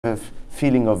a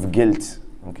feeling of guilt,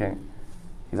 okay?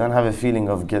 You don't have a feeling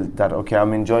of guilt that, okay,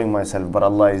 I'm enjoying myself, but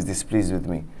Allah is displeased with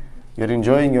me. You're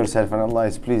enjoying yourself and Allah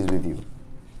is pleased with you.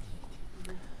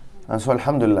 And so,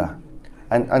 alhamdulillah.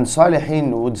 And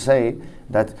Salihin would say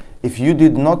that if you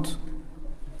did not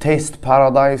taste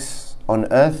paradise on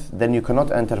earth, then you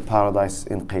cannot enter paradise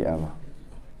in Qiyamah.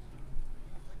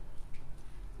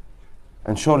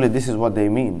 And surely this is what they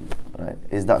mean, right?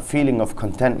 Is that feeling of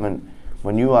contentment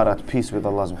when you are at peace with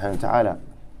Allah subhanahu wa ta'ala,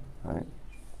 right?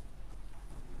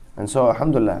 And so,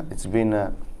 alhamdulillah, it's been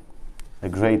a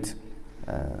great,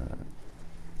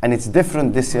 and it's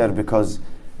different this year because,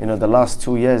 you know, the last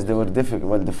 2 years they were difficult.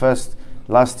 Well,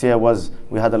 last year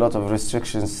we had a lot of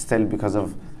restrictions still because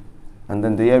of, and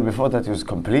then the year before that it was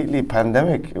completely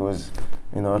pandemic. It was,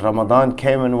 you know, Ramadan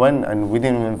came and went and we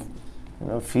didn't even, you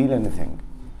know, feel anything.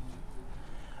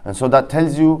 And so that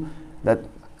tells you that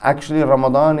actually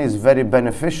Ramadan is very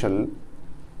beneficial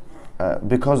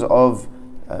because of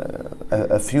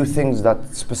a few things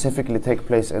that specifically take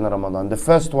place in Ramadan. The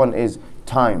first one is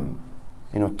time.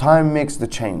 You know, time makes the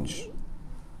change.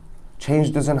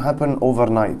 Change doesn't happen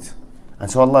overnight. And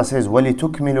so Allah says,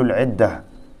 وَلِتُكْمِلُوا الْعِدَّةِ.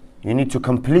 You need to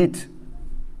complete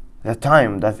the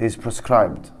time that is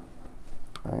prescribed.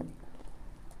 Right?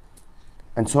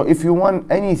 And so if you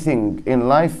want anything in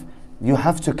life, you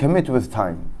have to commit with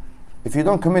time. If you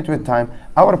don't commit with time,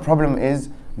 our problem is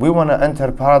we want to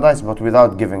enter paradise but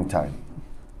without giving time.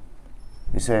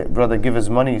 You say, brother, give us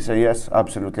money. You say, yes,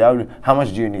 absolutely. How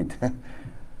much do you need?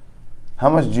 How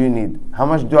much do you need? How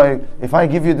much do if I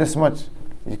give you this much,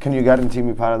 can you guarantee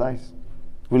me paradise?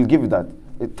 We'll give that.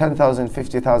 10,000,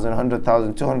 50,000,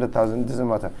 100,000, 200,000, doesn't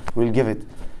matter. We'll give it.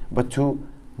 But to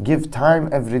give time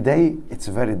every day, it's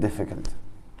very difficult.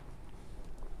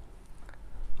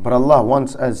 But Allah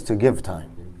wants us to give time.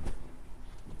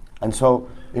 And so,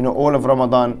 you know, all of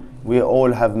Ramadan, we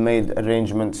all have made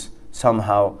arrangements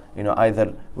somehow. You know,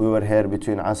 either we were here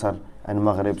between Asr and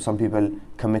Maghrib. Some people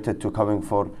committed to coming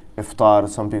for iftar.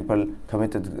 Some people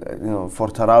committed, you know, for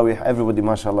Taraweeh. Everybody,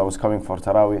 mashallah, was coming for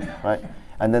Taraweeh, right?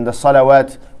 And then the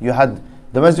salawat, you had,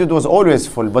 the masjid was always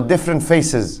full, but different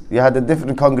faces. You had a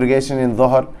different congregation in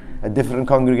Dhuhr, a different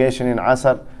congregation in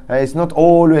Asr. It's not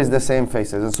always the same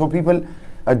faces. And so people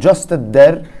adjusted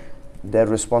their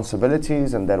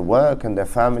responsibilities and their work and their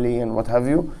family and what have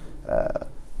you,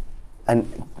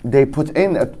 and they put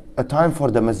in a time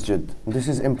for the masjid. This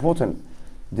is important.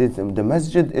 The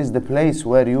masjid is the place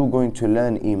where you're going to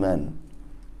learn Iman.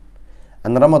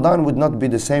 And Ramadan would not be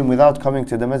the same without coming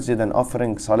to the masjid and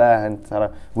offering salah and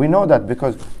tarawih. We know that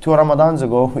because 2 Ramadans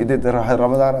ago we did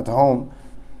Ramadan at home.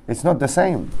 It's not the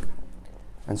same.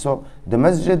 And so the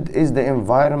masjid is the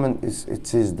environment,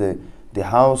 it is the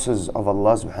houses of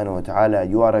Allah subhanahu wa ta'ala.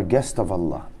 You are a guest of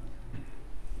Allah.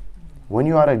 When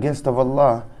you are a guest of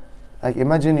Allah, like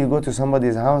imagine you go to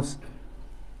somebody's house,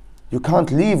 you can't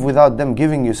leave without them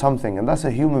giving you something, and that's a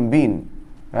human being,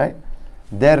 right?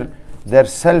 Their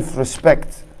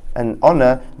self-respect and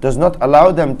honor does not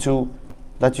allow them to,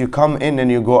 that you come in and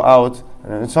you go out,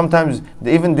 and sometimes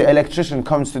even the electrician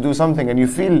comes to do something and you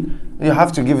feel you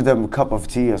have to give them a cup of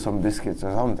tea or some biscuits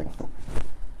or something.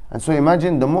 And so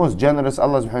imagine the most generous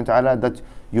Allah subhanahu wa ta'ala, that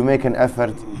you make an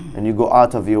effort and you go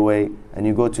out of your way and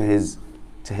you go to his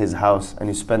house and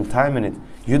you spend time in it.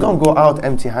 You don't go out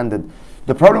empty-handed.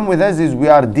 The problem with us is we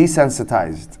are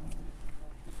desensitized.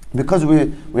 Because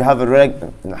we have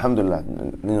alhamdulillah,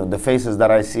 you know, the faces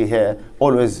that I see here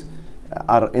always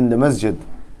are in the masjid.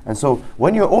 And so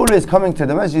when you're always coming to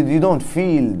the masjid, you don't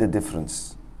feel the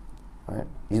difference. Right?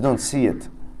 You don't see it.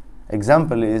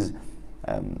 Example is,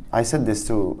 I said this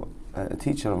to a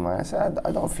teacher of mine. I said,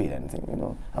 I don't feel anything, you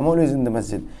know. I'm always in the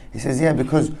masjid. He says, yeah,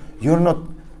 because you're not,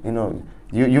 you know,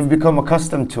 you've become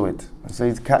accustomed to it. So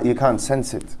you can't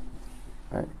sense it.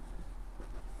 Right?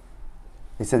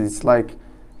 He said, it's like,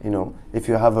 you know, if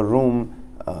you have a room,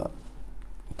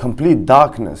 complete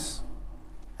darkness,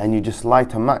 and you just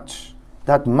light a match,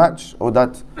 that match or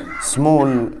that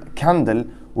small candle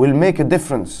will make a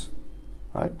difference.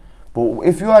 Right? But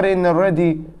if you are in a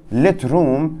already lit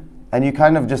room and you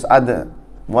kind of just add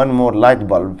one more light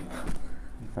bulb,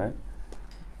 right?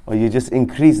 Or you just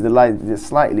increase the light just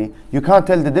slightly, you can't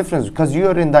tell the difference because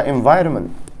you're in that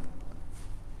environment.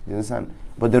 You understand?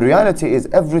 But the reality is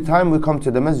every time we come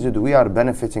to the masjid, we are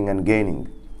benefiting and gaining.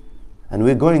 And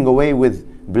we're going away with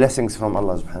blessings from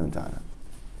Allah subhanahu wa ta'ala.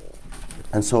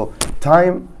 And so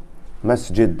time,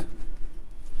 masjid,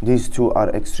 these two are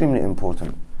extremely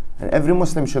important. And every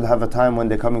Muslim should have a time when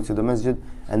they're coming to the masjid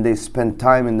and they spend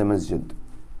time in the masjid.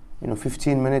 You know,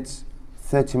 15 minutes,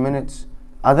 30 minutes,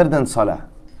 other than salah.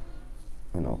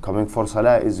 You know, coming for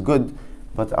salah is good,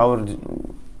 but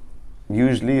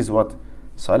usually is what?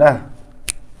 Salah.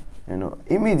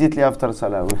 Immediately after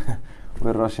Salah,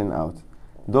 we're rushing out.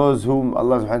 Those whom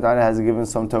Allah subhanahu wa ta'ala has given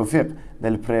some tawfiq,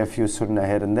 they'll pray a few sunnah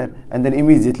here and there, and then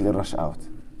immediately rush out.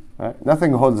 Right?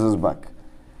 Nothing holds us back.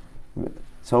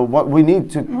 So what we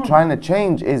need to try and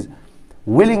change is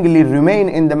willingly remain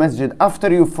in the masjid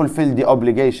after you fulfill the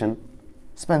obligation.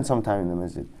 Spend some time in the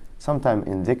masjid, sometime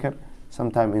in dhikr,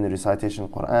 sometime in recitation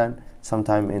Quran,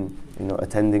 sometime in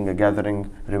attending a gathering,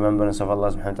 remembrance of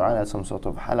Allah subhanahu wa ta'ala, some sort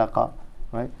of halaqa,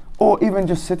 right? Or even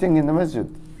just sitting in the masjid.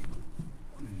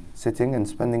 Sitting and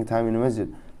spending time in the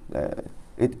masjid.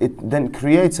 It then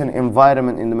creates an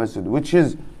environment in the masjid, which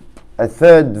is a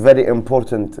third very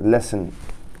important lesson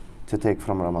to take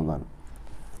from Ramadan.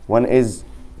 One is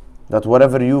that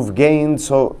whatever you've gained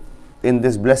in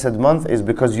this blessed month is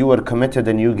because you were committed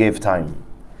and you gave time.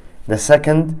 The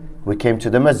second, we came to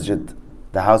the masjid,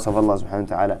 the house of Allah subhanahu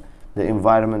wa ta'ala, the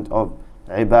environment of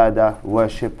ibadah,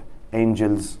 worship,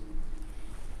 angels.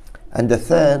 And the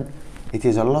third, it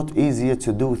is a lot easier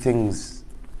to do things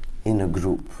in a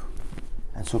group.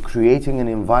 And so creating an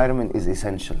environment is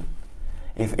essential.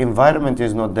 If environment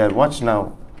is not there, watch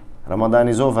now, Ramadan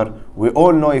is over. We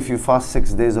all know if you fast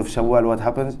 6 days of Shawwal, what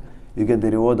happens? You get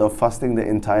the reward of fasting the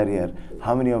entire year.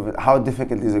 How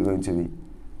difficult is it going to be?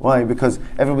 Why? Because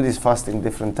everybody's fasting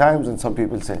different times, and some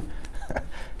people say,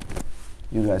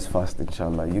 you guys fast,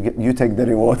 inshallah. You take the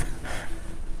reward.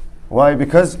 Why?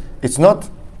 Because it's not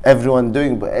everyone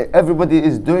doing, but everybody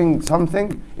is doing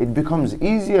something. It becomes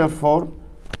easier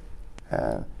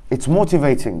it's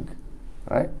motivating,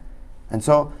 right? And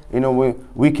so,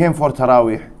 we came for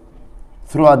Taraweeh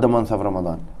throughout the month of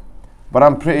Ramadan. But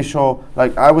I'm pretty sure,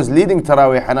 like I was leading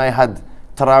Taraweeh and I had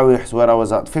Taraweehs where I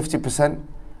was at 50%,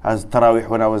 as Taraweeh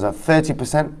when I was at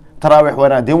 30%, Taraweeh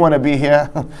when I didn't want to be here.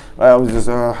 I was just,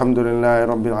 Alhamdulillah,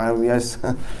 Rabbil Alamin, yes.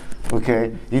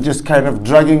 Okay, you're just kind of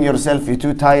dragging yourself, you're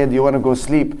too tired, you want to go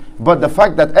sleep. But the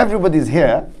fact that everybody's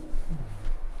here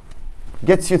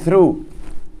gets you through.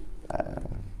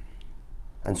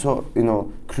 And so,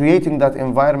 creating that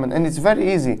environment, and it's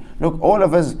very easy. Look, all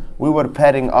of us, we were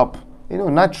pairing up.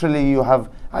 Naturally you have,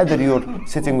 either you're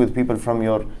sitting with people from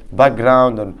your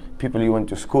background or people you went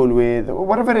to school with, or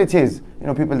whatever it is.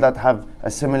 People that have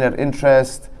a similar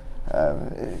interest.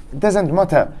 It doesn't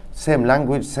matter. Same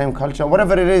language, same culture,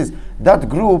 whatever it is. That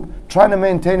group, trying to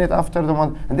maintain it after the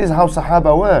month. And this is how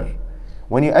Sahaba were.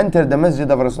 When you enter the masjid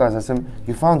of Rasulullah,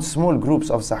 you found small groups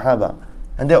of Sahaba.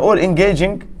 And they're all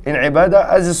engaging in ibadah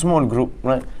as a small group,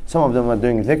 right? Some of them are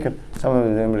doing dhikr, some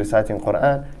of them reciting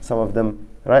Quran, some of them,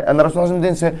 right? And the Rasulullah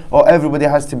didn't say, everybody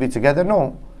has to be together.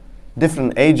 No.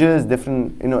 Different ages,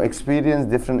 different, experience,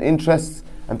 different interests,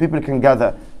 and people can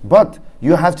gather. But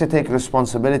you have to take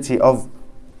responsibility of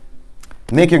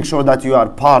making sure that you are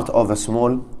part of a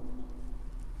small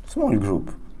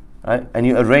group, right? And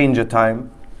you arrange a time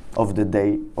of the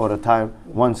day or a time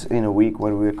once in a week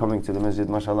when we're coming to the masjid,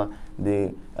 mashallah.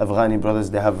 The Afghani brothers,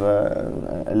 they have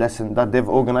a lesson that they've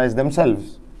organized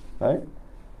themselves, right?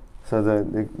 So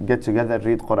they get together,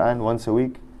 read Quran once a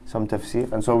week, some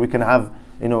tafsir, and so we can have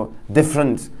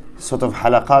different sort of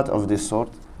halaqat of this sort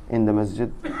in the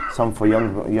masjid. Some for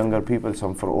younger people,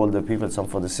 some for older people, some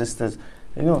for the sisters,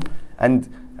 and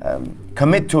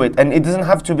commit to it. And it doesn't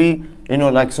have to be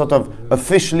like sort of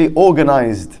officially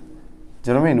organized. Do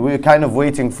you know what I mean? We're kind of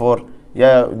waiting for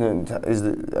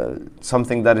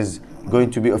something that is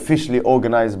going to be officially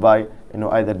organized by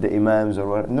either the imams or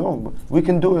what. No, we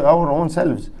can do it our own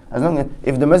selves. As long as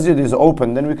if the masjid is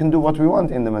open, then we can do what we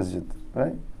want in the masjid,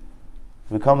 right?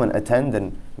 We come and attend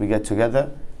and we get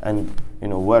together and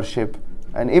worship.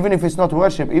 And even if it's not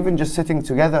worship, even just sitting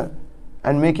together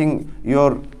and making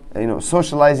your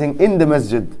socializing in the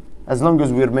masjid, as long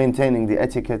as we're maintaining the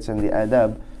etiquettes and the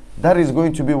adab, that is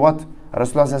going to be what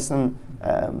Rasulullah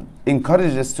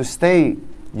encourages us to stay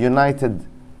united,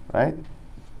 right?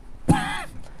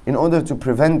 In order to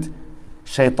prevent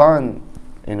shaitan,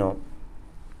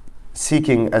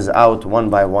 seeking us out one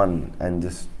by one and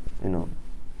just,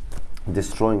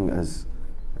 destroying us,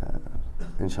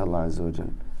 inshallah azza wa jal.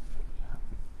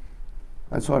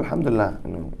 And so alhamdulillah,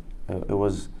 it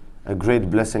was a great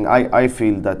blessing. I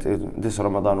feel that this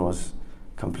Ramadan was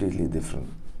completely different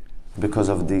because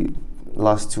of the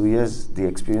last 2 years, the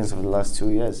experience of the last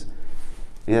 2 years.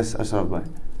 Yes, Ashraf bhai.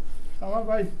 Sama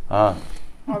bhai. I'm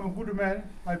a good man.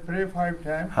 I pray 5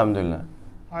 times. Alhamdulillah.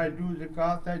 I do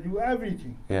zakat. I do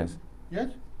everything. Yes.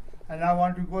 Yes? And I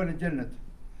want to go in Jannat.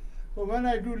 But when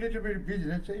I do little bit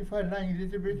business, if I lying a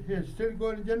little bit here, still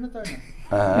go in Jannat or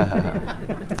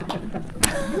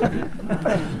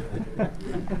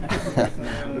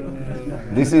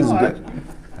not? This is good.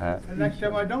 And next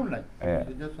time I don't like. Yeah.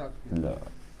 So just ask me. No.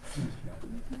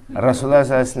 Rasulullah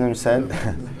Sallallahu Alaihi Wasallam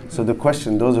said, so the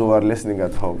question, those who are listening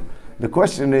at home, the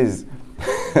question is,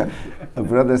 a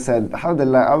brother said,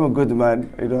 Alhamdulillah, I'm a good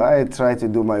man. You know, I try to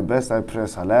do my best. I pray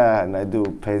salah and I do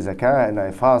pay zakah and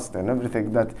I fast and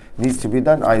everything that needs to be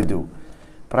done, I do.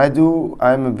 But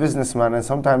I'm a businessman and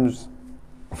sometimes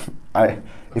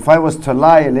if I was to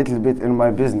lie a little bit in my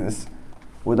business,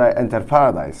 would I enter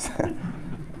paradise?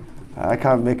 I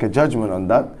can't make a judgment on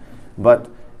that. But,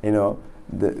 you know,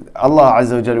 Allah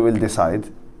Azza wa Jalla will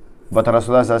decide. But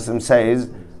Rasulullah Sallallahu Alaihi Wasallam says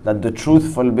that the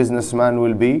truthful businessman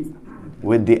will be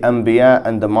with the Anbiya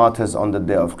and the martyrs on the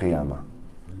day of Qiyamah,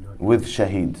 with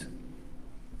Shaheed.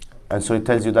 And so it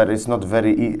tells you that it's not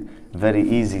very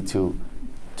easy to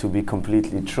be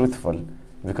completely truthful,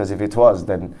 because if it was,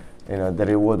 then you know the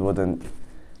reward wouldn't.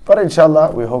 But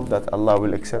inshallah, we hope that Allah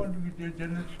will accept.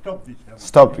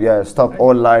 Stop this. Stop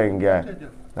all lying, yeah.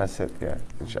 That's it, yeah,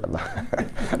 inshallah.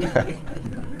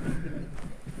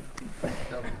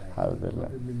 Alhamdulillah.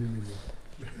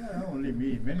 Not only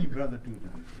me, many brothers do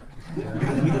that.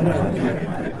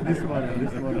 This one.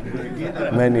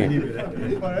 Many.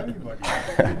 It's for everybody.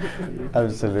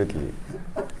 Absolutely.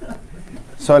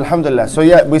 So alhamdulillah. So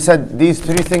yeah, we said these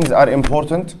three things are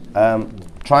important.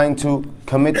 Trying to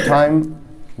commit time,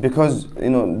 because you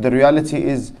know the reality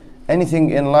is anything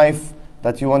in life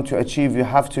that you want to achieve, you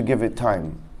have to give it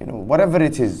time. You know, whatever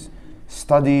it is,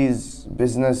 studies,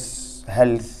 business,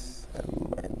 health,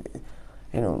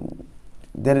 you know,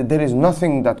 there is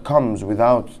nothing that comes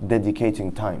without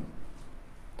dedicating time.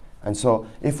 And so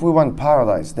if we want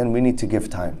paradise, then we need to give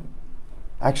time.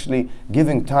 Actually,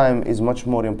 giving time is much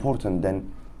more important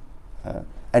than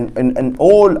and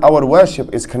all our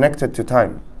worship is connected to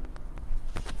time.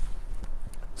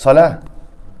 Salah,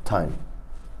 time.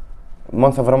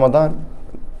 Month of Ramadan,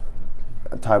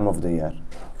 time of the year.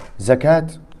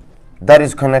 Zakat, that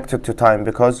is connected to time,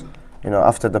 because you know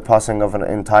after the passing of an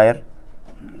entire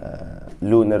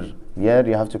lunar year,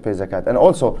 you have to pay zakat. And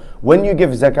also, when you give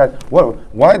zakat, well,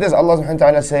 why does Allah subhanahu wa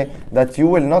ta'ala say that you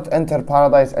will not enter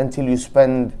paradise until you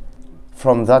spend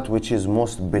from that which is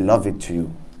most beloved to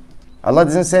you? Allah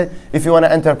doesn't say, if you want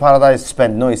to enter paradise,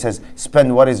 spend. No, He says,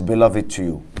 spend what is beloved to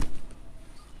you.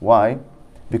 Why?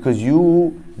 Because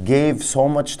you gave so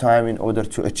much time in order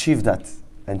to achieve that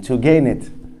and to gain it.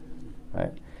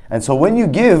 Right? And so when you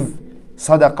give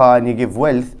sadaqah and you give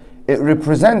wealth, it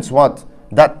represents what?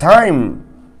 That time.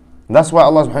 That's why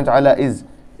Allah subhanahu wa ta'ala is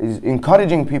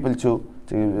encouraging people to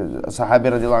Sahabi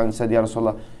radiallahu anhu said, Ya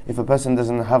Rasulullah, if a person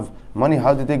doesn't have money,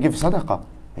 how do they give sadaqah?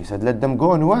 He said, let them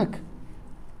go and work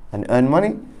and earn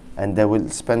money, and they will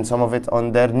spend some of it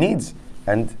on their needs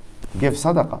and give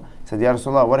sadaqah. He said, Ya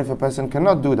Rasulullah, what if a person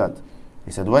cannot do that?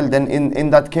 He said, well, then in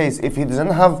that case, if he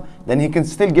doesn't have, then he can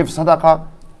still give sadaqah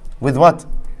with what?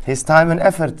 His time and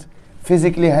effort.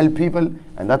 Physically help people,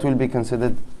 and that will be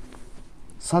considered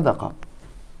sadaqah.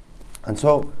 And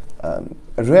so,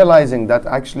 realizing that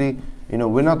actually, you know,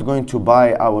 we're not going to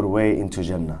buy our way into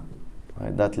Jannah.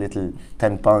 Right? That little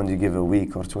 £10 you give a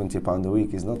week or £20 a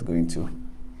week is not going to.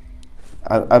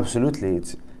 Absolutely,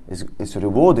 it's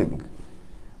rewarding.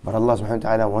 But Allah subhanahu wa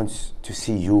ta'ala wants to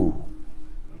see you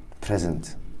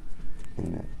present.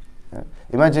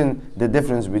 Imagine the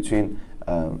difference between,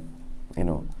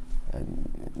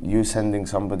 you sending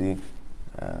somebody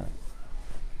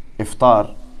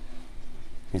iftar,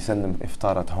 you send them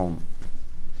iftar at home.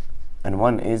 And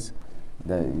one is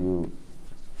that you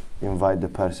invite the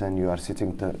person, you are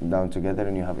sitting down together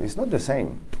and you have, it's not the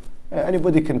same.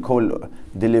 Anybody can call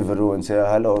Deliveroo and say,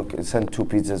 hello, send 2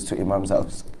 pizzas to Imam's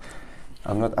house.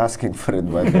 I'm not asking for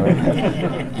it, by the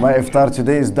way. My iftar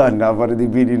today is done, I've already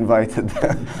been invited.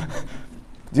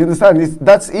 Do you understand?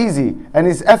 That's easy and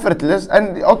it's effortless.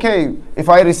 And okay, if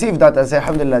I receive that, I say,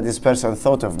 alhamdulillah, this person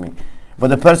thought of me. But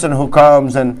the person who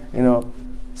comes and,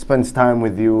 spends time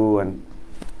with you, and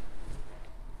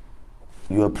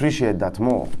you appreciate that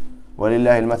more.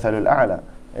 وَلِلَّهِ الْمَثَلُ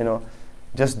الْأَعْلَى.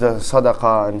 Just the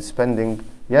sadaqah and spending,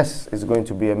 yes, is going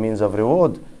to be a means of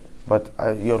reward, but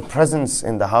your presence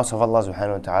in the house of Allah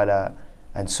subhanahu wa ta'ala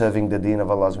and serving the deen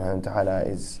of Allah subhanahu wa ta'ala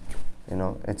is,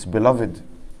 it's beloved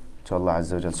to Allah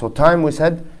Azza wa Jal. So time, we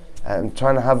said,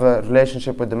 trying to have a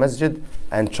relationship with the masjid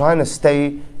and trying to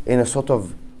stay in a sort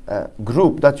of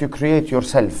group that you create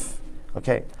yourself.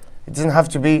 Okay? It doesn't have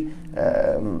to be,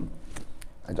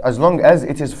 as long as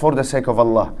it is for the sake of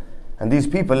Allah. And these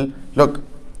people, look,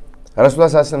 Rasulullah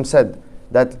Sallallahu Alaihi Wasallam said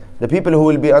that the people who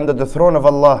will be under the throne of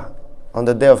Allah on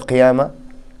the day of Qiyamah,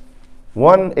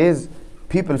 one is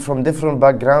people from different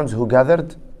backgrounds who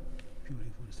gathered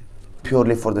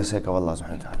purely for the sake of Allah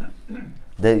subhanahu wa ta'ala.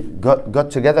 They got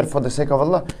together for the sake of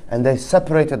Allah, and they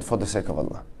separated for the sake of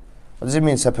Allah. What does it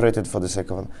mean separated for the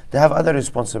sake of Allah? They have other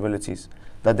responsibilities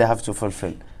that they have to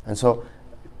fulfill. And so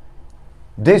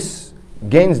this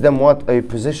gains them what? A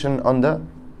position on the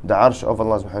arsh of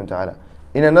Allah subhanahu wa ta'ala.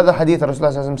 In another hadith,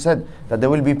 Rasulullah sallallahu alaihi wasallam said that there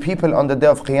will be people on the day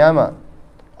of Qiyamah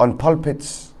on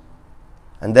pulpits,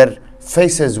 and their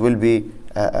faces will be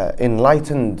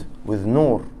enlightened with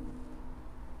nur.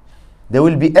 They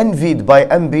will be envied by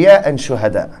Anbiya and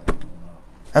Shuhada.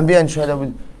 Anbiya and Shuhada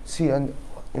will see, and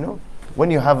when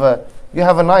you have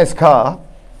a nice car,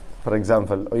 for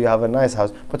example, or you have a nice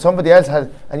house, but somebody else has,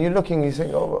 and you're looking, you say,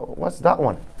 oh, what's that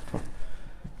one?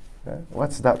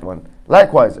 What's that one?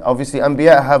 Likewise, obviously,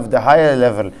 Anbiya have the higher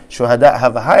level, Shuhada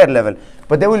have a higher level,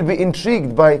 but they will be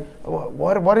intrigued by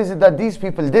what is it that these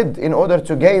people did in order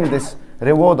to gain this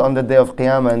reward on the day of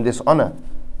Qiyamah and this honor.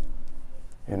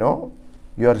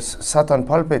 You're sat on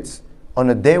pulpits on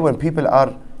a day when people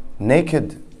are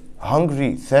naked,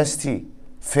 hungry, thirsty,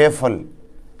 fearful.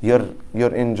 You're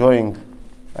enjoying,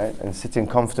 right, and sitting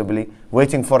comfortably,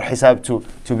 waiting for hisab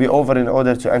to be over in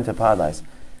order to enter paradise.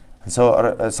 And so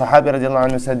Sahabi radiallahu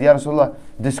anhu said, Ya Rasulullah,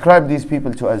 describe these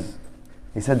people to us.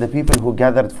 He said, the people who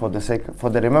gathered for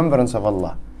the remembrance of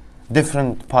Allah.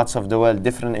 Different parts of the world,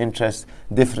 different interests,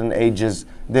 different ages,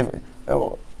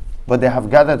 but they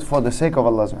have gathered for the sake of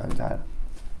Allah subhanahu wa ta'ala.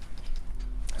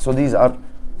 So these are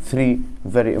three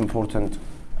very important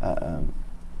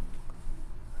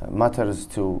matters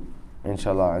to,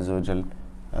 inshallah azza wa jal,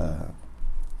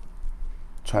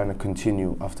 trying to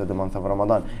continue after the month of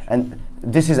Ramadan. And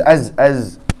this is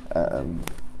as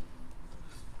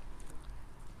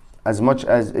much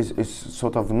as is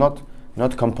sort of not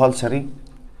compulsory,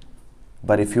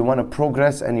 but if you want to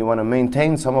progress and you want to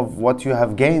maintain some of what you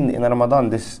have gained in Ramadan,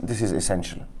 this is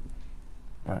essential.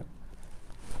 Right?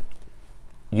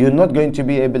 You're not going to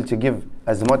be able to give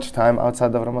as much time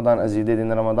outside of Ramadan as you did in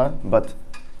Ramadan, but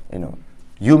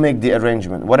you make the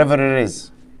arrangement, whatever it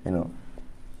is,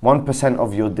 1%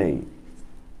 of your day.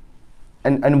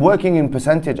 And working in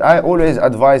percentage, I always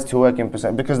advise to work in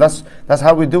percentage, because that's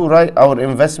how we do, right? Our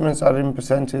investments are in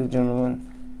percentage,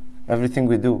 everything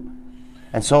we do.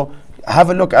 And so have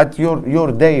a look at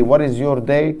your day. What is your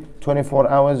day? 24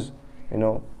 hours,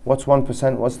 what's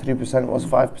 1%, what's 3%, what's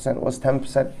 5%, what's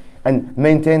 10%? And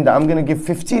maintain that I'm going to give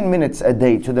 15 minutes a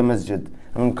day to the masjid.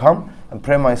 I'm going to come and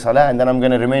pray my salah, and then I'm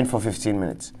going to remain for 15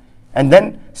 minutes. And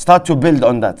then start to build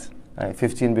on that.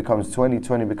 15 becomes 20,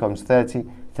 20 becomes 30,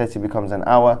 30 becomes an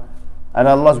hour. And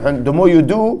Allah subhanahu wa ta'ala, the more you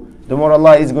do, the more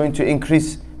Allah is going to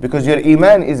increase, because your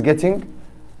iman is getting.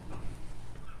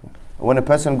 When a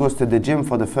person goes to the gym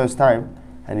for the first time,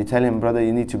 and you tell him, brother,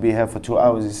 you need to be here for 2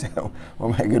 hours, he says, what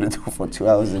am I going to do for 2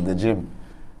 hours in the gym?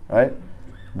 Right?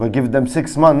 But give them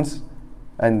 6 months,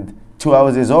 and 2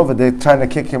 hours is over, they're trying to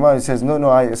kick him out. He says, no,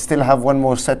 I still have one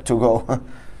more set to go.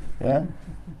 Yeah?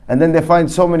 And then they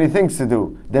find so many things to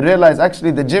do. They realize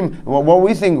actually the gym, what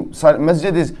we think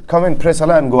masjid is come in, pray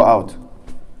salah and go out.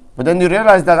 But then you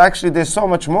realize that actually there's so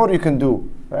much more you can do,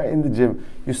 right, in the gym.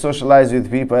 You socialize with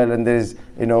people, and there's,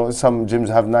 some gyms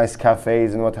have nice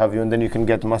cafes and what have you, and then you can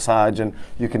get massage, and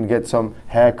you can get some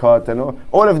haircut, and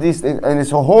all of these things. And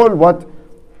it's a whole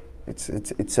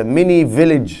it's a mini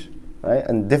village, right,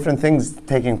 and different things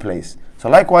taking place. So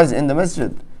likewise in the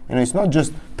masjid, it's not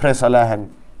just pray salah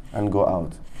and go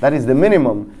out. That is the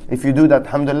minimum. If you do that,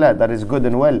 alhamdulillah, that is good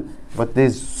and well, but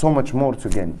there's so much more to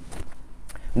gain.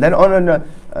 And then on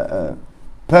a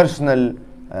personal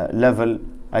level,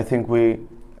 I think we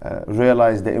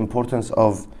realize the importance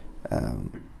of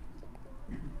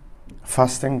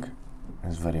fasting.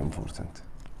 Is very important.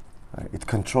 Right? It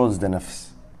controls the nafs.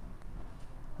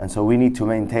 And so we need to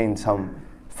maintain some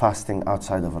fasting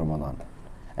outside of Ramadan.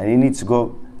 And it needs to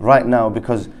go right now,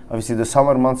 because obviously the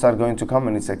summer months are going to come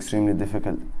and it's extremely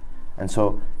difficult. And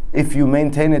so if you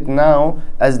maintain it now,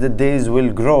 as the days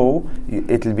will grow,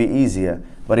 it'll be easier.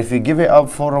 But if you give it up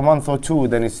for a month or two,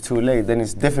 then it's too late, then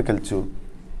it's difficult to,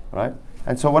 right?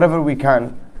 And so whatever we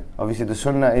can, obviously the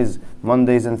sunnah is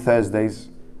Mondays and Thursdays,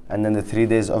 and then the 3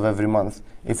 days of every month.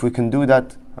 If we can do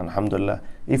that, alhamdulillah.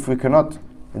 If we cannot,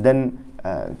 then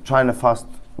trying to fast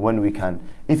when we can.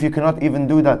 If you cannot even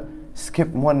do that, skip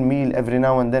one meal every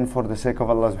now and then for the sake of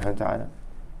Allah subhanahu wa ta'ala.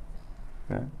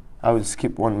 Yeah? I will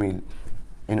skip one meal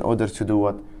in order to do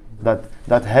what?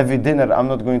 That heavy dinner. I'm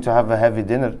not going to have a heavy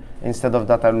dinner. Instead of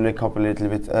that, I will wake up a little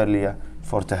bit earlier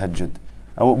for tahajjud.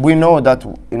 We know that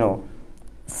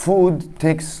food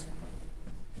takes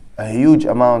a huge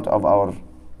amount of our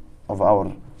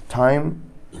time,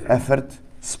 effort,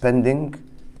 spending,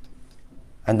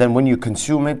 and then when you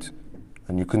consume it,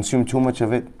 and you consume too much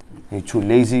of it, you're too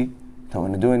lazy don't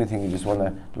want to do anything, you just want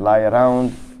to lie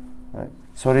around. Right?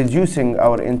 So reducing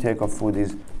our intake of food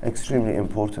is extremely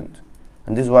important.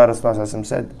 And this is why Rasulullah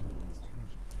said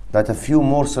that a few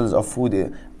morsels of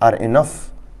food are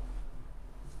enough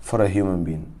for a human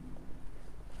being,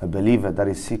 a believer that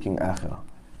is seeking akhirah.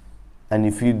 And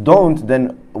if you don't,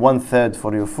 then 1/3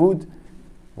 for your food,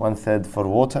 1/3 for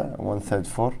water, 1/3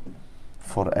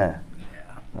 for air.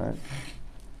 Right?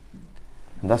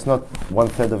 And that's not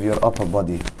 1/3 of your upper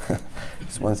body.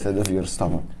 It's 1/3 of your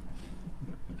stomach.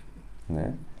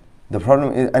 Yeah? The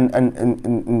problem is,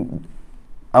 and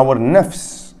our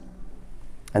nafs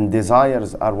and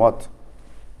desires are what?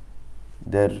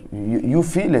 You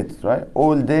feel it, right?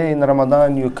 All day in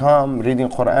Ramadan you come reading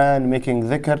Quran, making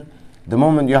dhikr. The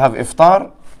moment you have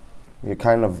iftar, your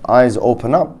kind of eyes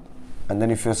open up. And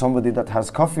then if you're somebody that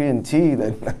has coffee and tea,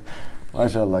 then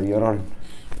mashallah, you're on.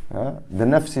 The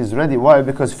nafs is ready. Why?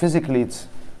 Because physically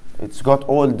it's got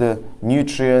all the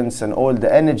nutrients and all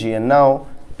the energy, and now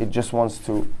it just wants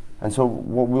to. And so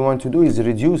what we want to do is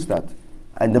reduce that.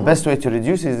 And the best way to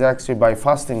reduce is actually by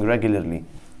fasting regularly,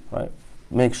 right?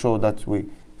 Make sure that we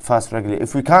fast regularly.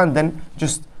 If we can't, then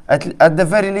just at the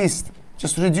very least,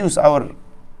 just reduce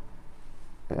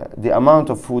the amount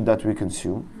of food that we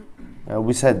consume.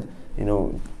 We said,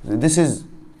 this is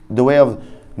the way of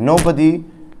nobody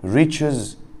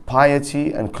reaches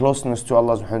piety and closeness to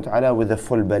Allah subhanahu wa ta'ala with a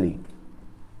full belly.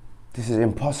 This is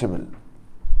impossible.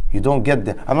 You don't get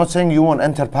there. I'm not saying you won't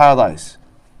enter paradise,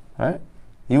 right?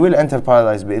 You will enter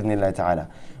paradise bi'idhnillah ta'ala.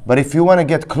 But if you want to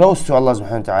get close to Allah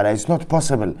subhanahu wa ta'ala, it's not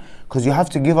possible, because you have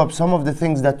to give up some of the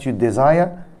things that you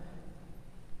desire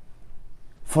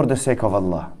for the sake of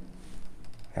Allah.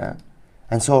 Yeah?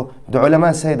 And so the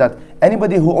ulama say that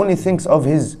anybody who only thinks of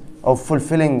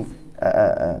fulfilling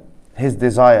his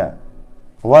desire,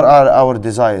 what are our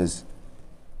desires?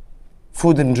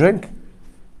 Food and drink,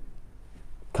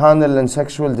 carnal and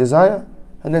sexual desire,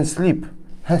 and then sleep.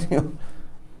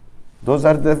 Those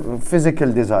are the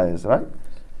physical desires, right?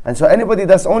 And so anybody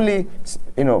that's only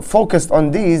focused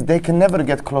on these, they can never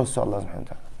get close to Allah subhanahu wa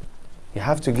ta'ala. You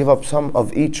have to give up some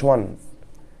of each one.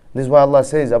 This is why Allah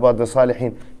says about the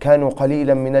Salihin, كانوا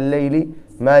قليلا من الليل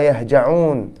ما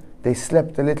يهجعون. They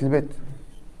slept a little bit,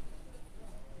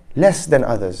 less than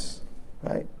others,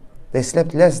 right? They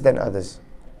slept less than others.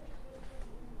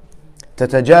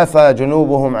 تتجافى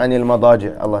جنوبهم عن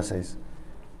المضاجع. Allah says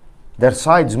their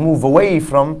sides move away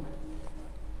from.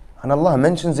 And Allah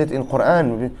mentions it in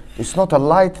Quran. It's not a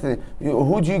light.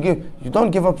 Who do you give? You don't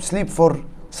give up sleep for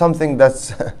something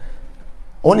that's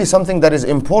only something that is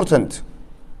important,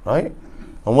 right?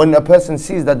 And when a person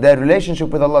sees that their relationship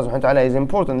with Allah subhanahu wa ta'ala is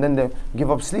important, then they give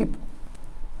up sleep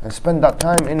and spend that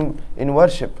time in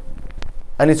worship.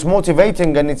 And it's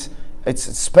motivating, and it's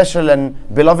special and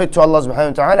beloved to Allah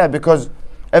subhanahu wa ta'ala, because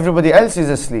everybody else is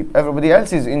asleep. Everybody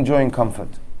else is enjoying comfort.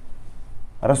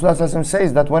 Rasulullah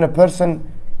says that when a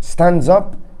person stands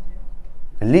up,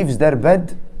 leaves their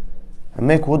bed, and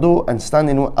make wudu and stand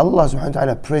in, Allah subhanahu wa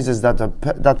ta'ala praises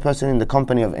that person in the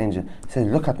company of angels. He says,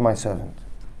 look at my servant.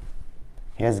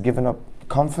 He has given up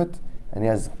comfort, and he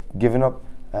has given up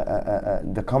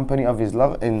the company of his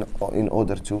love in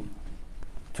order to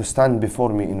stand before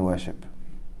me in worship.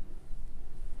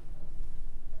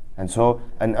 And so,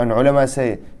 and ulama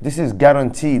say, this is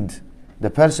guaranteed. The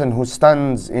person who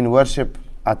stands in worship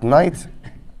at night,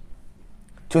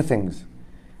 two things.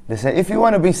 They say, if you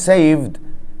want to be saved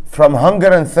from hunger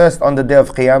and thirst on the day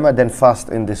of Qiyamah, then fast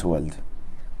in this world.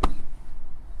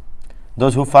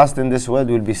 Those who fast in this world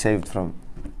will be saved from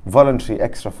voluntary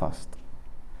extra fast.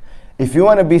 If you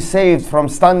want to be saved from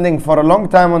standing for a long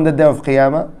time on the day of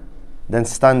Qiyamah, then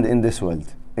stand in this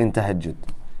world, in tahajjud.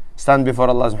 Stand before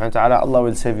Allah subhanahu wa ta'ala, Allah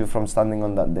will save you from standing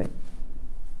on that day.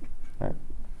 Right?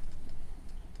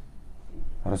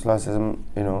 Rasulullah says,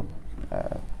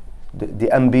 the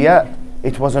Anbiya,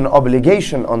 it was an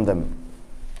obligation on them.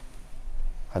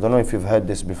 I don't know if you've heard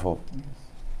this before.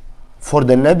 For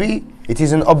the Nabi, it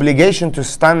is an obligation to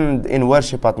stand in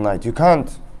worship at night. You can't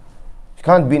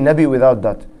be Nabi without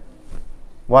that.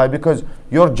 Why? Because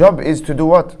your job is to do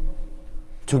what?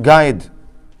 To guide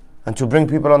and to bring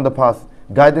people on the path.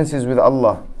 Guidance is with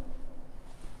Allah.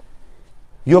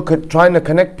 You're trying to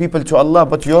connect people to Allah,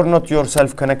 but you're not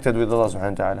yourself connected with Allah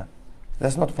subhanahu wa ta'ala.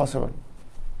 That's not possible.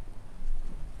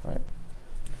 Right?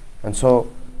 And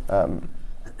so,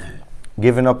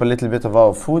 giving up a little bit of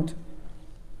our food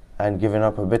and giving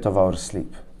up a bit of our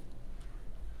sleep.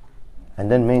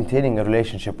 And then maintaining a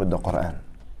relationship with the Quran.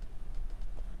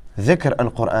 Dhikr and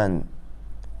Quran.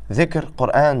 Dhikr,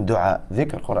 Quran, dua.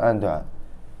 Dhikr, Quran, dua.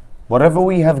 Whatever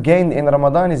we have gained in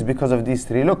Ramadan is because of these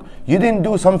three. Look, you didn't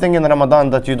do something in Ramadan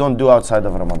that you don't do outside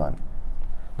of Ramadan.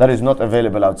 that is not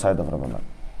available outside of Ramadan.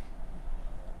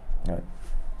 Right.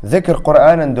 Dhikr,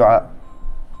 Quran and dua.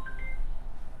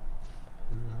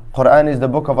 Quran is the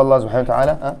book of Allah subhanahu wa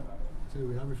ta'ala. Huh? So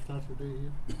we have iftar today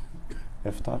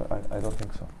here? Iftar? I don't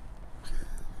think so.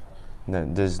 No,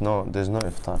 there's no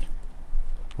iftar.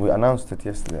 We announced it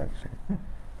yesterday actually.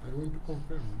 I want to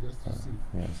confirm just to see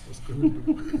Yes. what's going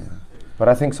on. But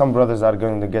I think some brothers are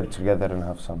going to get together and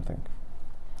have something.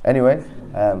 Anyway,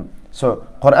 so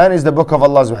Quran is the book of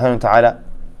Allah subhanahu wa ta'ala.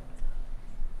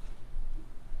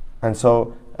 And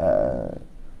so,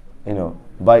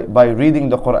 by reading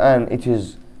the Quran, it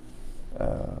is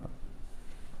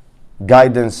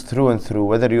guidance through and through.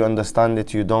 Whether you understand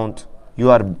it, you don't, you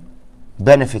are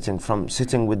benefiting from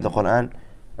sitting with the Quran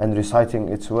and reciting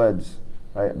its words.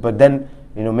 Right? But then,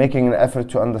 making an effort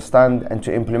to understand and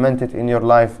to implement it in your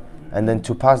life, and then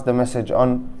to pass the message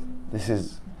on,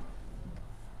 this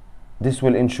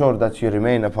will ensure that you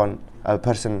remain upon, a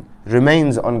person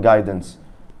remains on guidance.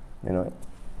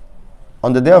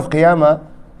 On the day of Qiyamah,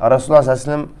 Rasulullah sallallahu alaihi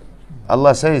wasallam,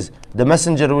 Allah says, the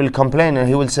messenger will complain and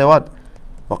he will say what?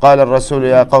 وقال الرسول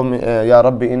يا قوم يا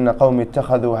رب إن قوم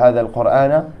اتخذوا هذا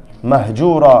القرآن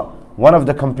مهجورا. One of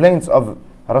the complaints of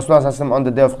Rasulullah sallallahu alaihi wasallam on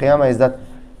the day of Qiyamah is that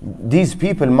these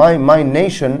people, my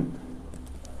nation,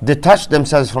 detach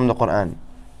themselves from the Quran.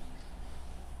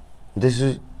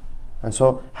 And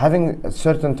so having a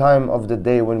certain time of the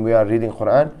day when we are reading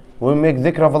Quran, we make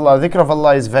dhikr of Allah. Dhikr of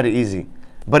Allah is very easy,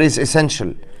 but it's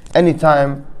essential.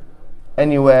 Anytime,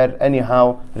 anywhere,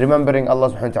 anyhow, remembering Allah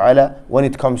subhanahu wa ta'ala when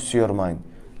it comes to your mind.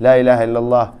 La ilaha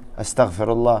illallah,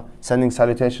 astaghfirullah, sending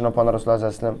salutation upon Rasulullah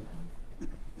sallallahu alaihi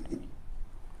wasallam.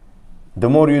 The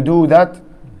more you do that,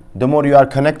 the more you are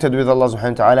connected with Allah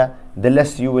subhanahu wa ta'ala, the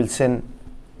less you will sin,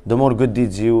 the more good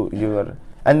deeds you are.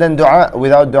 And then dua,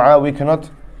 without dua we cannot.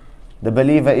 The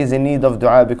believer is in need of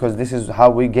dua, because this is how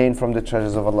we gain from the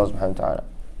treasures of Allah subhanahu wa ta'ala.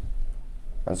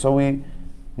 And so we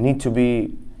need to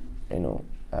be,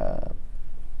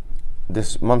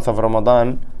 this month of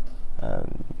Ramadan, Allah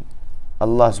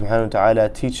subhanahu wa ta'ala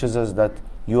teaches us that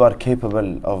you are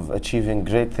capable of achieving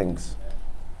great things.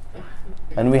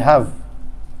 And we have.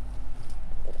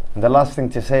 The last thing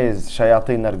to say is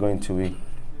shayateen are going to be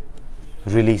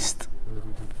released.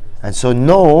 And so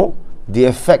know the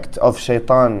effect of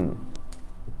shaitan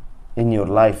in your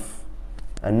life,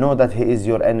 and know that he is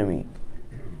your enemy,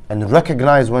 and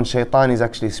recognize when shaitan is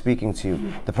actually speaking to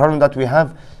you. The problem that we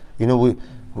have, we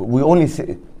only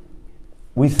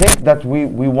we think that we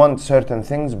want certain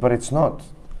things, but it's not.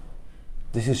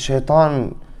 This is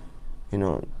shaitan,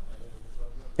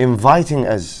 inviting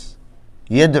us.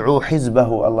 يدعو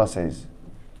حزبه, Allah says.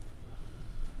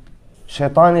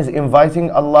 Shaitan is inviting,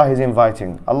 Allah is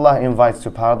inviting. Allah invites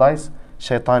to paradise,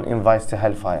 shaitan invites to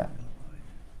hellfire.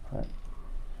 Right?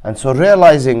 And so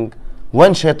realizing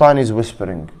when shaitan is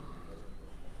whispering,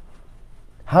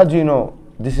 how do you know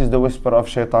this is the whisper of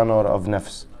shaitan or of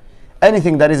nafs?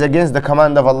 Anything that is against the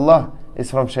command of Allah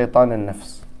is from shaitan and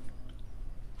nafs.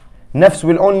 Nafs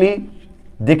will only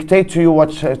dictate to you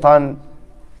what shaitan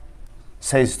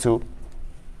says to.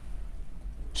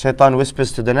 Shaitan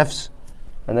whispers to the nafs,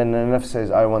 and then the nafs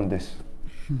says, I want this.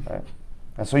 Right?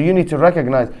 And so you need to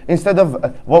recognize, instead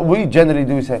of what we generally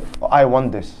do, we say, oh, I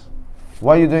want this.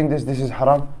 Why are you doing this? This is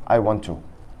haram. I want to.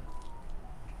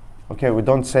 Okay, we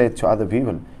don't say it to other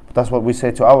people, but that's what we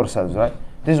say to ourselves, right?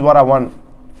 This is what I want.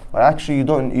 But actually you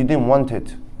didn't want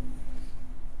it.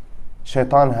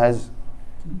 Shaitan has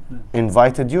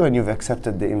invited you and you've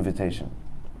accepted the invitation.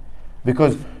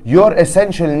 Because your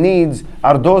essential needs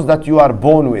are those that you are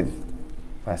born with.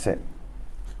 That's it.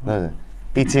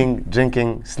 Eating,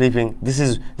 drinking, sleeping. This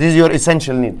is your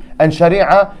essential need. And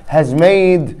Sharia has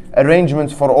made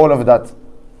arrangements for all of that.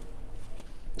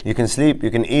 You can sleep, you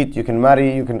can eat, you can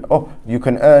marry, you can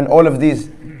earn, all of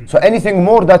these. So anything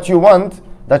more that you want,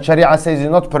 that Sharia says is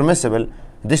not permissible,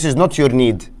 this is not your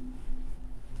need.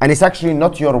 And it's actually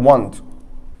not your want.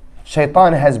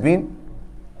 Shaitan has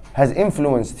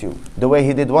influenced you the way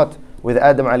he did what? With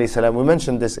Adam alayhi salam. We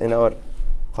mentioned this in our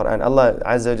Quran. Allah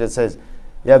Azza wa Jal says,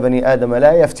 يا بني آدم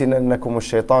لا يفتننكم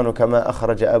الشيطان كما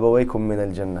أخرج أبويكم من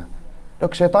الجنة.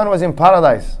 Look, Shaitan was in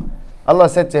paradise. Allah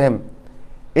said to him,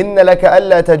 إن لك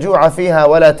ألا تجوع فيها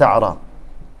ولا تعرى.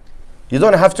 You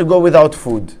don't have to go without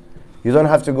food. You don't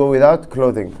have to go without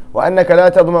clothing. وأنك لا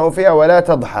تظمأ فيها ولا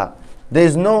تضحى. There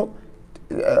is no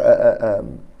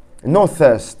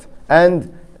thirst,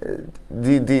 and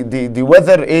the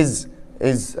weather is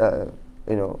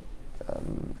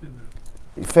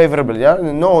favorable. Yeah,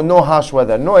 no harsh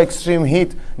weather, no extreme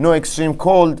heat, no extreme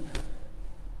cold.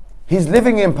 He's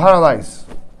living in paradise,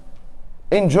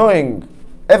 enjoying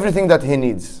everything that he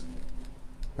needs.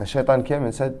 And shaitan came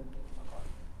and said,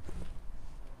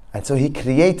 and so he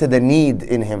created a need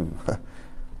in him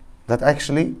that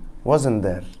actually wasn't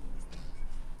there.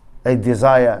 A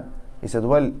desire. He said,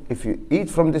 well, if you eat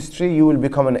from this tree, you will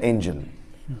become an angel.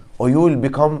 Or you will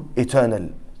become eternal.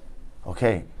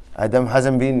 Okay, Adam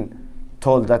hasn't been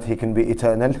told that he can be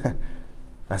eternal.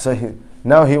 And so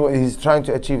now he's trying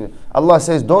to achieve it. Allah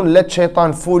says, don't let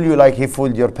shaitan fool you like he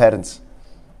fooled your parents.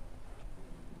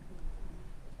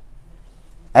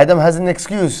 Adam has an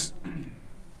excuse.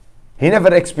 He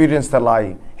never experienced a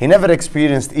lie. He never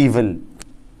experienced evil.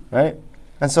 Right?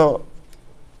 And so,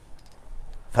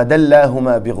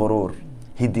 فَدَلَّاهُمَا بِغُرُورٍ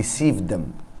He deceived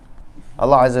them.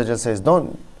 Allah Azza wa Jalla says,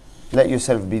 don't let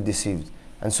yourself be deceived.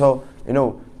 And so,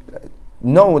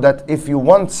 know that if you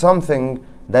want something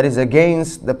that is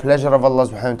against the pleasure of Allah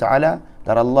subhanahu wa ta'ala,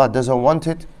 that Allah doesn't want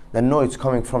it, then know it's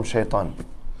coming from shaitan.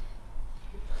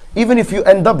 Even if you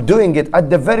end up doing it, at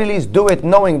the very least do it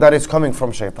knowing that it's coming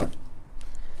from shaitan.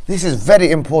 This is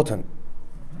very important.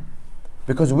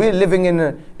 Because we're living in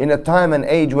a time and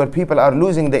age where people are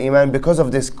losing the iman because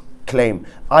of this claim.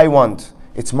 I want,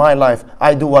 it's my life,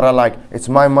 I do what I like, it's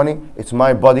my money, it's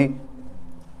my body,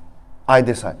 I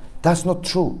decide. That's not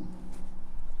true.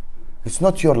 It's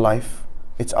not your life,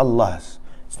 it's Allah's.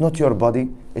 It's not your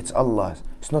body, it's Allah's.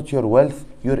 It's not your wealth,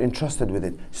 you're entrusted with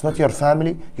it. It's not your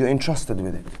family, you're entrusted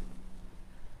with it.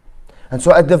 And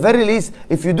so at the very least,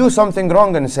 if you do something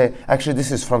wrong and say, actually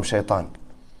this is from shaitan.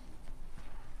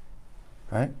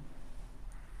 Right?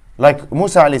 Like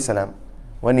Musa alayhi salam,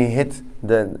 when he hit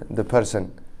the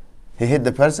person,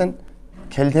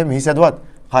 killed him, he said what?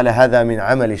 قال هذا من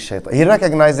عمل الشيطان. He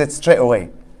recognized it straight away.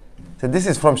 He said, this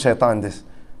is from shaitan,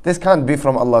 this can't be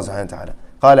from Allah subhanahu wa ta'ala.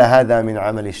 قال هذا من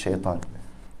عمل الشيطان.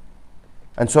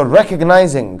 And so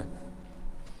recognizing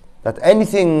that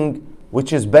anything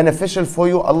which is beneficial for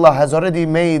you, Allah has already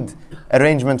made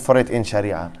arrangement for it in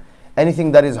Sharia.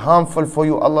 Anything that is harmful for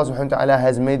you, Allah subhanahu wa ta'ala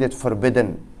has made it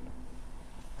forbidden.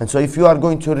 And so if you are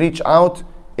going to reach out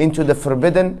into the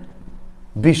forbidden,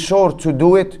 be sure to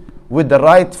do it with the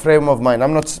right frame of mind.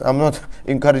 I'm not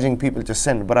encouraging people to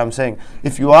sin, but I'm saying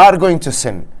if you are going to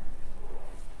sin,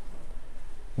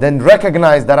 then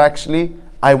recognize that actually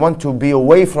I want to be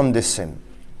away from this sin.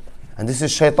 And this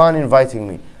is shaitan inviting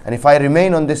me. And if I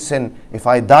remain on this sin, if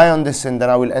I die on this sin,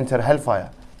 then I will enter hellfire.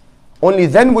 Only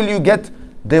then will you get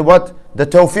the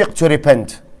tawfiq to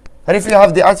repent. And if you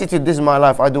have the attitude, this is my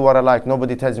life, I do what I like,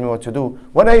 nobody tells me what to do,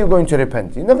 when are you going to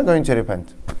repent? You're never going to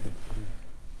repent.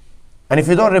 And if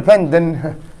you don't repent,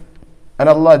 then and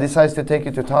Allah decides to take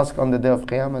you to task on the day of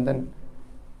Qiyamah, then.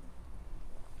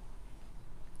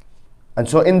 And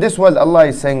so in this world, Allah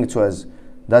is saying to us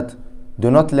that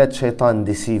do not let shaitan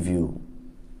deceive you.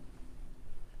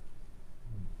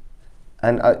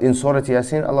 And in Surah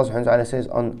Yasin, Allah subhanahu wa ta'ala says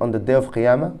on the day of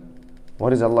Qiyamah,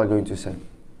 what is Allah going to say?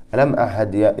 ألم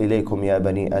أعهد إليكم يا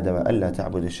بني آدم ألا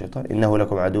تعبدوا الشيطان إنه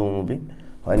لكم عدو مبين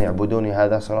وأن يعبدوني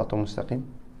هذا صراط مستقيم.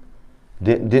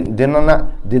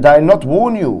 Did I not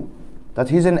warn you that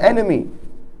he's an enemy?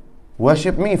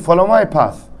 Worship me, follow my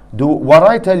path, do what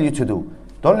I tell you to do.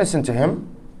 Don't listen to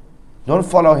him, don't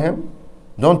follow him,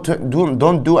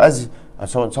 don't do as.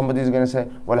 So somebody is going to say,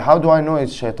 well, how do I know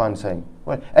it's shaitan saying?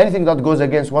 Well, anything that goes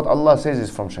against what Allah says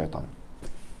is from shaitan.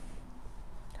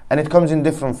 And it comes in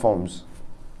different forms.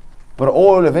 But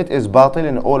all of it is batil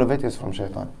and all of it is from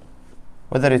shaitan.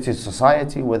 Whether it is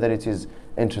society, whether it is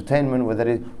entertainment, whether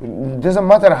it doesn't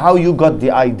matter how you got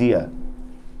the idea.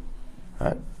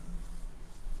 Right?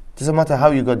 Doesn't matter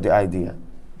how you got the idea.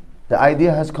 The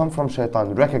idea has come from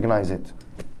shaitan. Recognize it.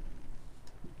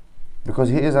 Because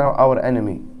he is our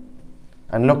enemy.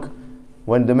 And look,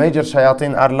 when the major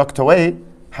shayateen are locked away,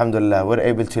 alhamdulillah, we're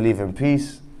able to live in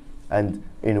peace and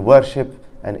in worship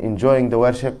and enjoying the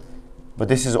worship. But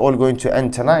this is all going to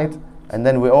end tonight, and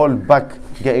then we're all back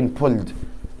getting pulled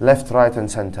left, right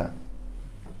and center.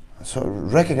 So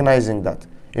recognizing that.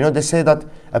 They say that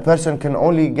a person can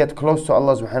only get close to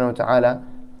Allah subhanahu wa ta'ala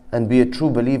and be a true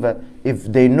believer if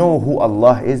they know who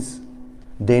Allah is,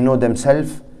 they know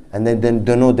themselves, and then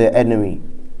they know their enemy.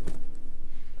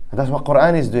 And that's what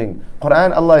Quran is doing.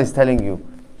 Quran, Allah is telling you,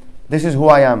 this is who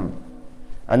I am.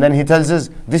 And then He tells us,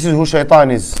 this is who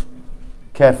shaitan is.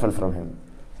 Careful from him.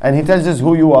 And He tells us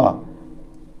who you are.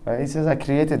 Right? He says, I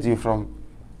created you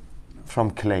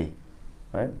from clay.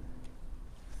 Right?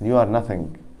 You are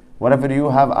nothing. Whatever you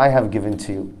have, I have given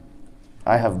to you.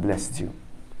 I have blessed you.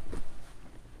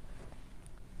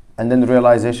 And then the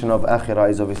realization of akhirah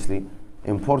is obviously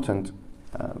important,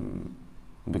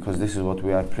 because this is what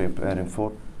we are preparing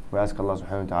for. We ask Allah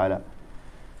subhanahu wa ta'ala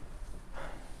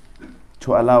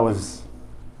to allow us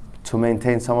to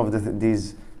maintain some of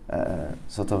these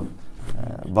sort of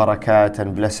barakat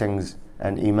and blessings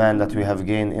and iman that we have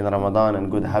gained in Ramadan,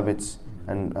 and good habits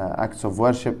and acts of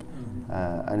worship,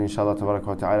 and inshallah tabaraka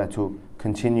wa ta'ala to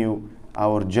continue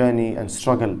our journey and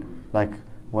struggle. Like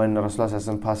when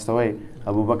Rasulullah passed away,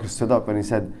 Abu Bakr stood up and he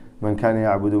said, "Man kana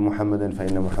ya'budu Muhammadan fa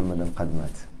inna Muhammadan qad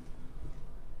mat."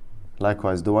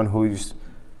 Likewise, the one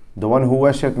who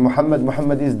worshipped Muhammad,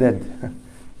 Muhammad is dead.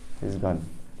 He's gone.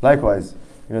 Likewise,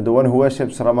 the one who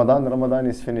worships Ramadan, Ramadan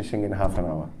is finishing in half an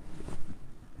hour.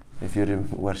 If you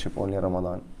worship only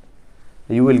Ramadan,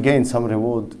 you will gain some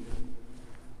reward.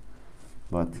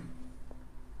 And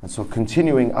so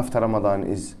continuing after Ramadan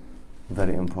is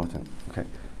very important. Okay,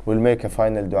 we'll make a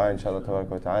final dua inshallah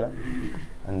wa ta'ala,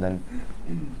 and then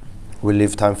we'll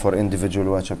leave time for individual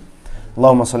worship.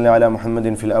 اللهم صل على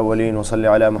محمد في الأولين وصل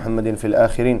على محمد في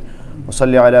الآخرين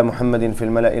وصل على محمد في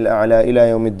الملأ الأعلى إلى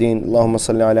يوم الدين. اللهم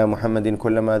صل على محمد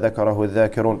كلما ذكره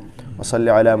الذاكرون وصل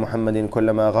على محمد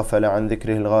كلما غفل عن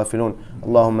ذكره الغافلون.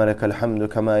 اللهم لك الحمد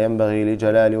كما ينبغي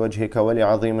لجلال وجهك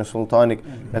ولعظيم سلطانك.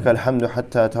 لك الحمد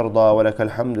حتى ترضى ولك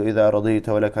الحمد إذا رضيت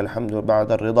ولك الحمد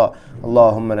بعد الرضا.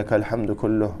 اللهم لك الحمد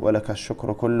كله ولك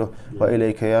الشكر كله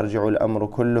وإليك يرجع الأمر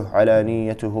كله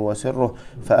علانيته وسره.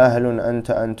 فأهل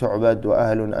أنت أن تعبد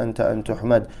وأهل أنت أن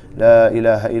تحمد. لا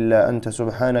إله إلا أنت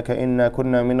سبحانك إنا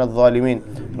كنا من الظالمين.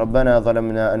 ربنا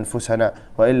ظلمنا أنفسنا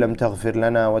وإن لم تغفر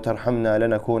لنا وترحمنا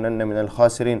لنكونن من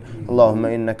الخاسرين. اللهم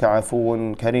إنك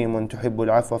عفو كريم تحب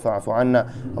العفو فاعف عنا.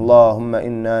 اللهم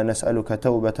إنا نسألك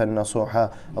توبة نصوحا.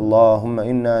 اللهم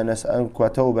إنا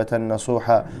نسألك توبة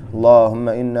نصوحا. اللهم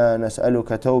إنا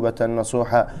نسألك توبة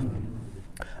نصوحا.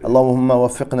 اللهم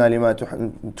وفقنا لما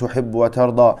تحب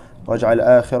وترضى واجعل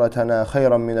آخرتنا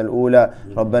خيرا من الأولى.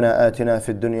 ربنا آتنا في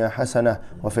الدنيا حسنة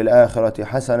وفي الآخرة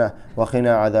حسنة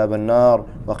وقنا عذاب النار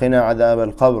وقنا عذاب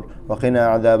القبر وقنا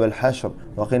عذاب الحشر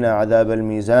وقنا عذاب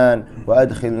الميزان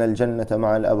وأدخلنا الجنة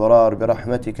مع الأبرار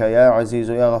برحمتك يا عزيز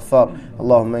يا غفار.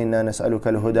 اللهم إنا نسألك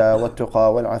الهدى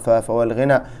والتقى والعفاف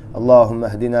والغنى. اللهم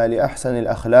اهدنا لأحسن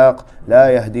الأخلاق لا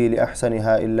يهدي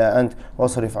لأحسنها إلا أنت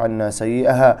واصرف عنا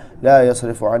سيئها لا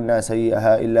يصرف عنا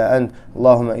سيئها إلا أنت.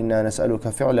 اللهم إنا نسألك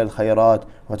فعل الخيرات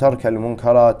وترك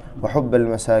المنكرات وحب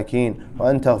المساكين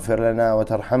وأن تغفر لنا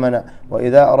وترحمنا.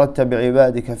 وإذا أردت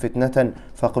بعبادك فتنة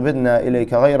فاقبضنا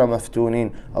إليك غير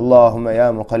مفتونين. اللهم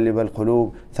يا مقلب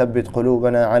القلوب ثبت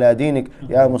قلوبنا على دينك.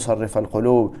 يا مصرف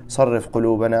القلوب صرف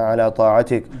قلوبنا على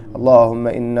طاعتك. اللهم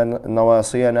إن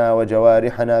نواصينا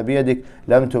وجوارحنا بيدك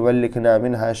لم تملكنا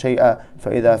منها شيئا،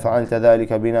 فإذا فعلت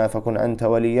ذلك بنا فكن أنت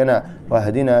ولينا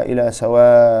واهدنا إلى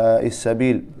سواء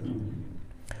السبيل.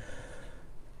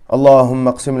 اللهم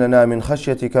اقسم لنا من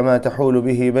خشيتك ما تحول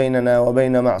به بيننا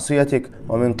وبين معصيتك،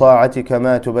 ومن طاعتك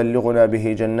ما تبلغنا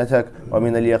به جنتك،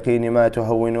 ومن اليقين ما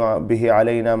تهون به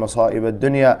علينا مصائب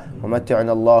الدنيا.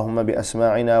 ومتعنا اللهم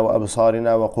بأسماعنا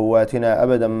وأبصارنا وقواتنا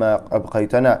أبدا ما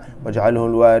أبقيتنا، واجعله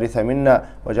الوارث منا،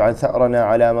 واجعل ثأرنا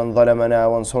على من ظلمنا،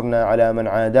 وانصرنا على من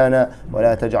عادانا،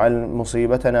 ولا تجعل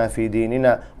مصيبتنا في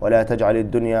ديننا، ولا تجعل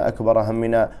الدنيا أكبر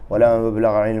همنا ولا مبلغ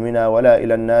علمنا ولا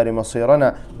إلى النار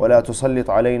مصيرنا، ولا تسلط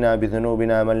علينا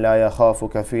بذنوبنا من لا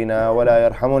يخافك فينا ولا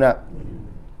يرحمنا.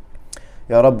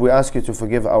 Ya Rabb, we ask you to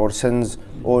forgive our sins,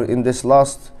 or in this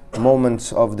last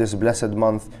moments of this blessed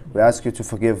month, we ask you to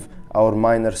forgive our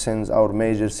minor sins, our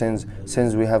major sins,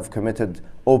 sins we have committed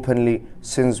openly,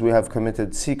 sins we have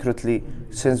committed secretly,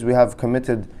 sins we have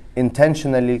committed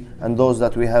intentionally, and those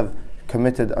that we have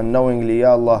committed unknowingly.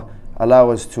 Ya Allah, allow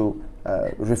us to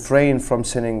refrain from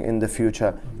sinning in the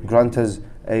future. Grant us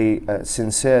a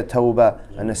sincere tawbah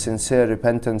and a sincere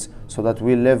repentance, so that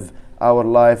we live our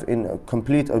life in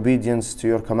complete obedience to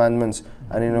your commandments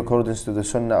and in accordance to the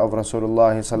sunnah of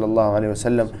Rasulullah sallallahu alaihi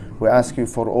wasallam. We ask you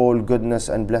for all goodness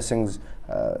and blessings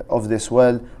of this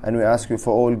world, and we ask you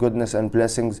for all goodness and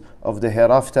blessings of the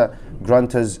hereafter.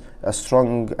 Grant us a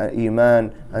strong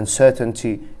iman and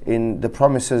certainty in the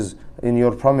promises, in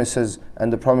your promises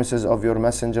and the promises of your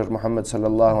messenger Muhammad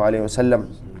sallallahu alaihi wasallam.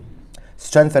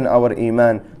 Strengthen our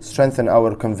iman, strengthen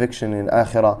our conviction in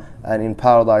akhirah and in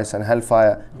paradise and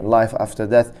hellfire and life after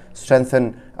death.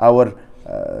 Strengthen our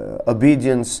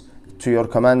obedience to your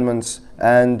commandments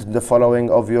and the following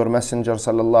of your messenger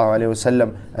sallallahu alaihi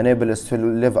wasallam. Enable us to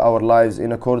live our lives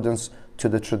in accordance to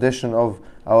the tradition of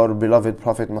our beloved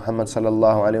Prophet Muhammad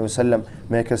sallallahu alaihi wasallam.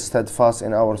 Make us steadfast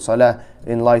in our salah.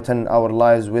 Enlighten our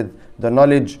lives with the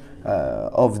knowledge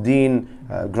of deen.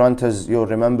 Grant us your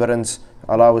remembrance.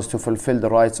 Allow us to fulfill the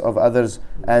rights of others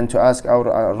and to ask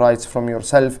our rights from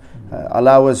yourself.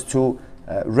 Allow us to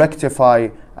rectify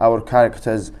our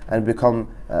characters and become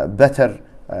better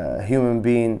human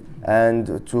being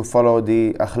and to follow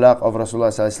the akhlaq of Rasulullah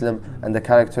sallallahu alaihi wasallam and the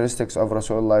characteristics of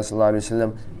Rasulullah sallallahu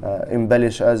alaihi wasallam.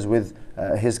 Embellish us with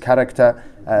his character,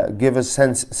 give us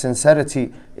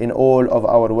sincerity in all of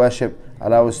our worship,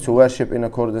 allow us to worship in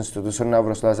accordance to the sunnah of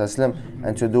Rasulullah sallallahu alaihi wasallam,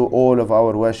 and to do all of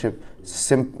our worship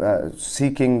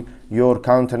seeking your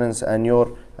countenance and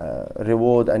your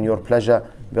reward and your pleasure.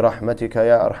 برحمتك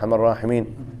يا أرحم الراحمين.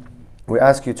 We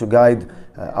ask you to guide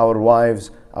our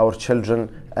wives, our children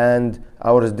and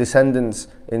our descendants,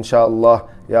 inshallah.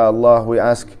 Ya Allah, we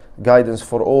ask guidance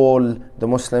for all the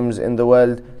Muslims in the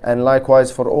world and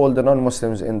likewise for all the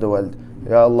non-Muslims in the world.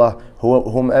 Ya Allah,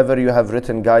 whomever you have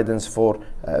written guidance for,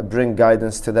 bring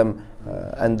guidance to them,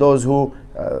 and those who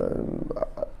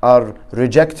are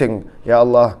rejecting, Ya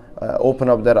Allah, open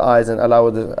up their eyes and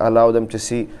allow them to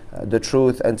see the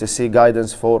truth and to see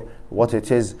guidance for what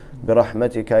it is.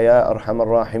 برحمتك يا أرحم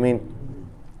الراحمين.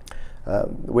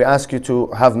 We ask you to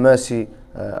have mercy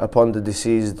upon the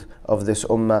deceased of this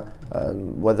ummah,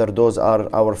 whether those are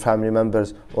our family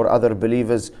members or other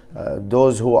believers,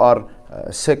 those who are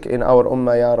sick in our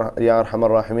ummah, Ya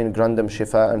Arhamar Rahimin, grant them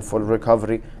shifa and full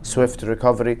recovery, swift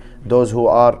recovery. Those who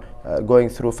are going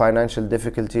through financial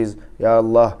difficulties, Ya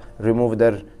Allah, remove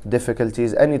their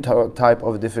difficulties, any type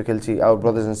of difficulty. Our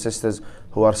brothers and sisters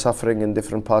who are suffering in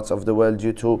different parts of the world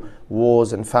due to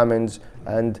wars and famines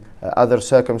and other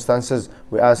circumstances,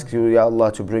 we ask you, Ya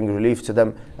Allah, to bring relief to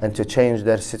them and to change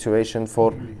their situation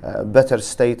for a better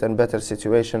state and better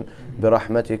situation.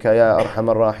 برحمتك يا أرحم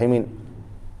الراحمين.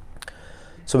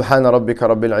 سبحان ربك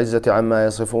رب العزة عما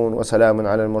يصفون وسلام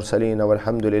على المرسلين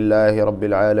والحمد لله رب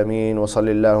العالمين وصل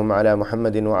اللهم على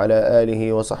محمد وعلى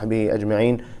آله وصحبه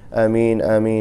أجمعين. آمين آمين.